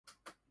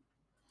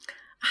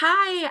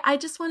Hi, I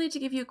just wanted to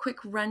give you a quick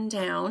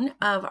rundown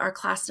of our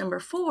class number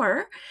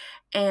 4,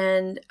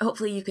 and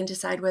hopefully you can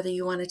decide whether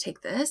you want to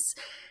take this.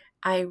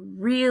 I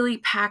really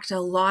packed a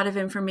lot of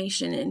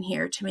information in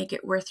here to make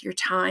it worth your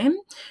time.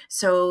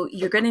 So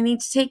you're going to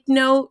need to take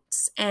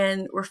notes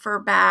and refer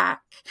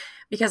back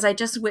because I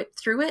just whipped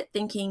through it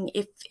thinking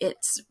if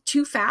it's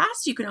too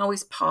fast, you can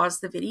always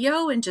pause the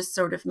video and just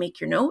sort of make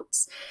your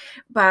notes.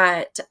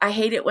 But I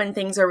hate it when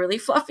things are really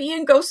fluffy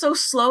and go so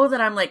slow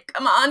that I'm like,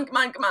 come on, come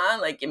on, come on,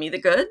 like give me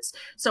the goods.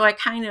 So I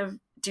kind of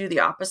do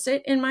the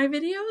opposite in my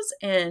videos,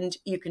 and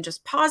you can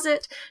just pause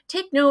it,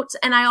 take notes,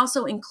 and I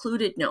also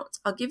included notes.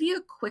 I'll give you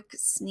a quick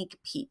sneak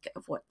peek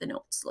of what the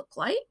notes look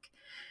like.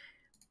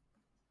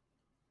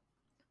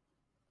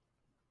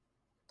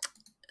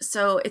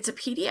 So it's a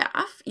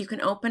PDF. You can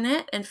open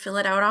it and fill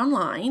it out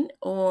online,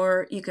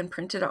 or you can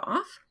print it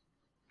off.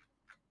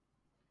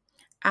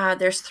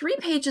 There's 3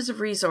 pages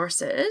of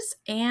resources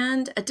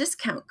and a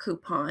discount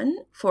coupon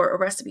for a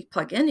recipe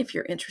plugin if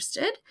you're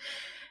interested.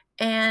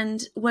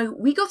 And when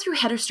we go through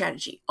header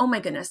strategy, oh my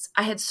goodness,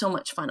 I had so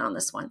much fun on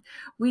this one.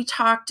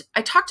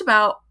 I talked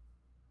about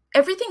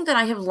everything that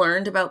I have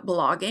learned about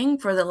blogging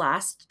for the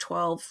last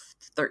 12,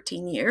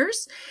 13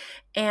 years,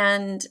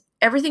 and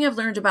everything I've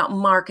learned about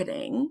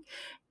marketing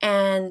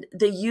and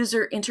the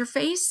user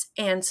interface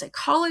and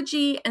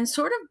psychology, and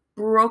sort of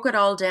broke it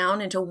all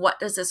down into what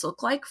does this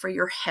look like for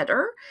your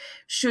header.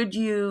 Should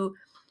you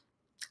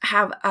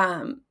have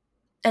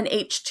an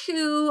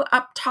H2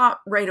 up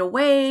top right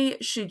away?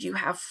 Should you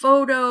have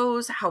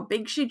photos? How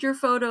big should your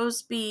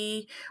photos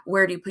be?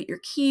 Where do you put your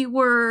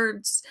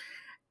keywords?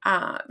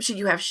 Should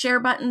you have share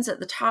buttons at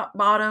the top,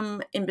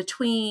 bottom, in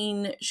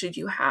between? Should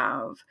you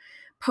have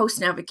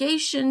post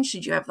navigation?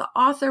 Should you have the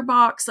author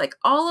box? Like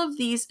all of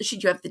these,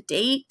 should you have the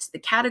date, the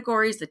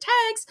categories, the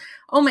tags?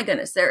 Oh my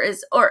goodness,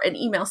 or an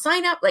email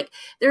sign up. Like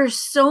there are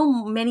so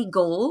many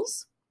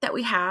goals that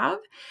we have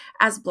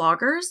as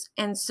bloggers.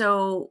 And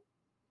so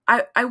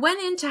I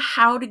went into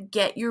how to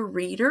get your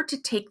reader to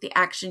take the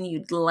action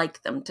you'd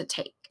like them to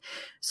take.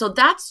 So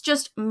that's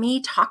just me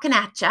talking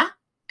at you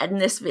in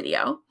this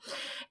video.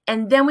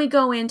 And then we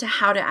go into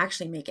how to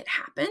actually make it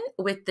happen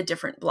with the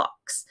different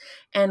blocks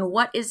and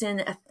what is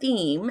in a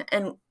theme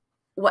and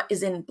what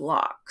is in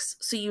blocks.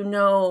 So you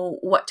know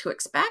what to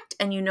expect,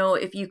 and you know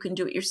if you can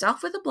do it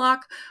yourself with a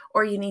block,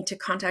 or you need to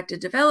contact a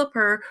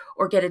developer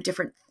or get a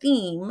different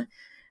theme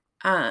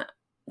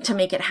to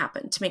make it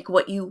happen, to make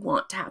what you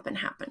want to happen.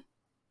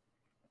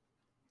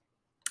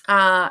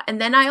 And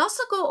then I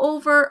also go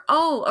over,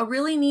 a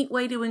really neat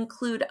way to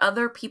include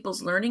other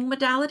people's learning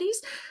modalities.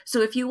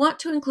 So if you want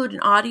to include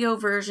an audio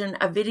version,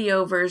 a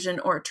video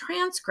version, or a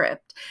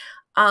transcript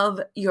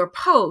of your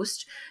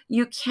post,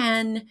 you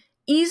can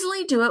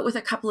easily do it with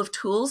a couple of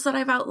tools that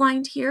I've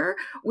outlined here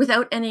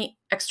without any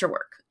extra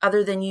work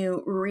other than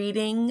you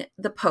reading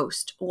the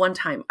post one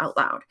time out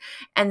loud.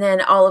 And then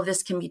all of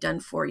this can be done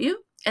for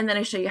you. And then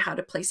I show you how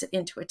to place it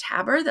into a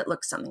tabber that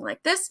looks something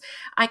like this,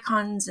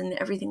 icons and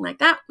everything like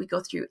that. We go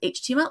through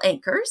HTML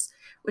anchors,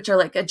 which are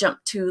like a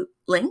jump to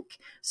link.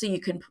 So you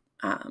can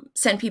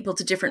send people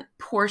to different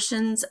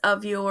portions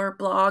of your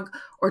blog,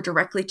 or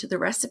directly to the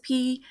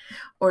recipe,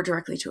 or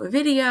directly to a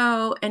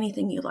video,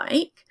 anything you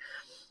like.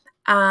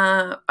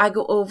 I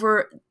go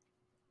over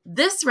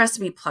this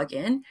recipe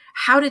plugin,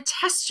 how to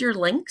test your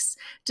links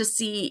to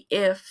see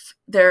if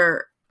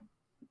they're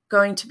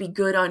going to be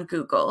good on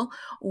Google,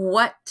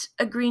 what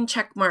a green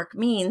check mark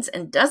means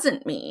and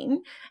doesn't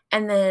mean,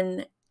 and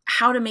then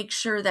how to make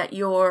sure that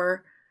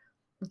you're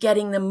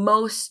getting the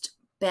most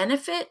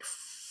benefit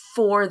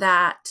for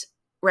that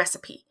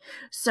recipe.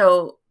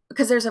 So,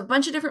 because there's a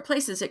bunch of different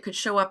places it could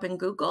show up in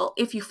Google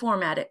if you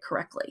format it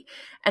correctly.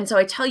 And so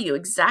I tell you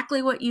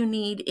exactly what you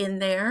need in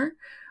there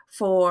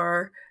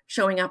for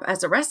showing up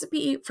as a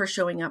recipe, for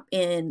showing up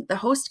in the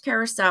host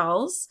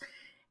carousels,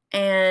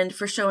 and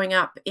for showing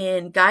up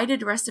in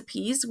guided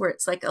recipes where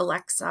it's like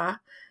Alexa,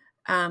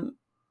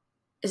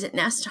 is it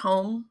Nest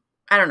Home?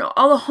 I don't know,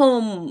 all the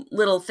home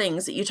little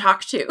things that you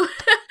talk to.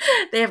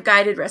 They have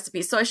guided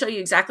recipes. So I show you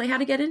exactly how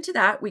to get into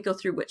that. We go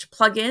through which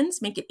plugins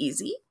make it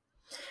easy.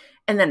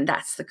 And then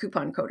that's the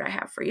coupon code I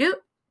have for you.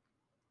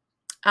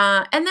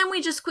 And then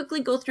we just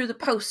quickly go through the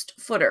post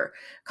footer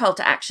call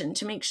to action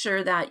to make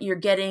sure that you're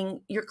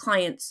getting your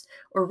clients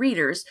or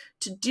readers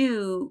to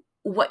do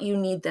what you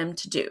need them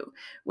to do.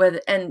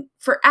 And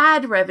for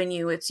ad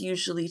revenue, it's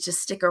usually to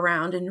stick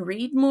around and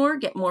read more,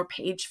 get more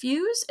page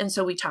views. And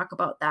so we talk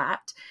about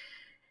that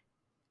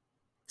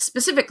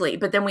specifically,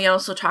 but then we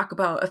also talk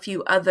about a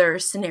few other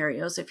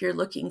scenarios. If you're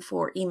looking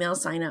for email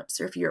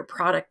signups, or if you're a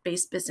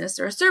product-based business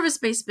or a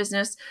service-based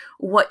business,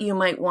 what you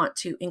might want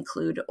to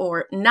include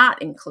or not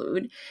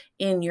include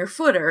in your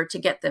footer to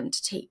get them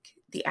to take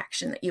the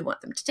action that you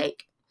want them to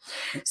take.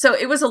 So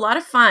it was a lot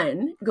of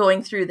fun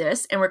going through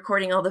this and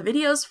recording all the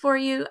videos for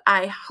you.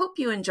 I hope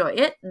you enjoy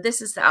it.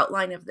 This is the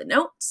outline of the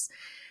notes.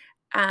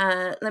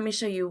 Let me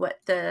show you what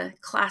the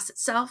class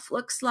itself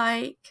looks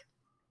like.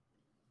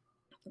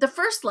 the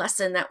first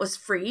lesson that was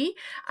free,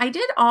 I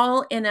did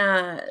all in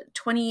a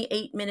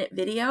 28-minute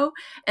video,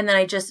 and then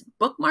I just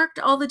bookmarked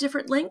all the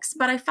different links,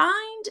 but I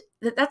find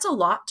that that's a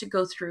lot to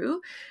go through.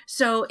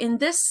 So in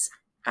this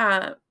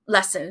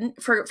lesson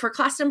for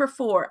class number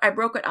 4, I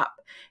broke it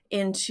up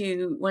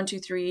into 1, 2,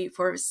 3,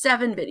 4,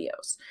 7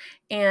 videos,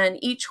 and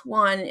each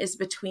one is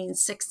between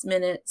 6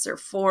 minutes or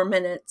 4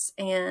 minutes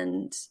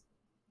and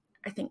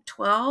I think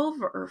 12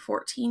 or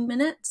 14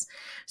 minutes.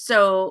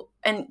 So,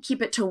 and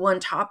keep it to one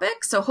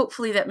topic. So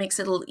hopefully that makes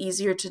it a little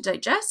easier to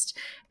digest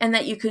and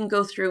that you can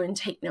go through and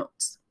take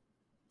notes.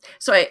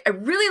 So I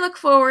really look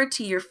forward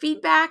to your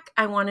feedback.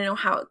 I want to know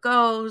how it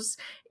goes.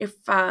 If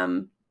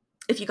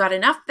you got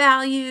enough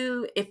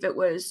value, if it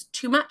was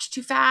too much,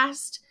 too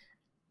fast,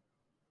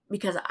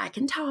 because I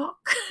can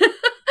talk.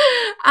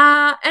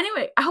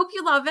 Anyway, I hope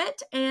you love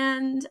it,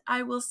 and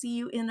I will see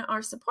you in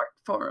our support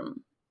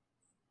forum.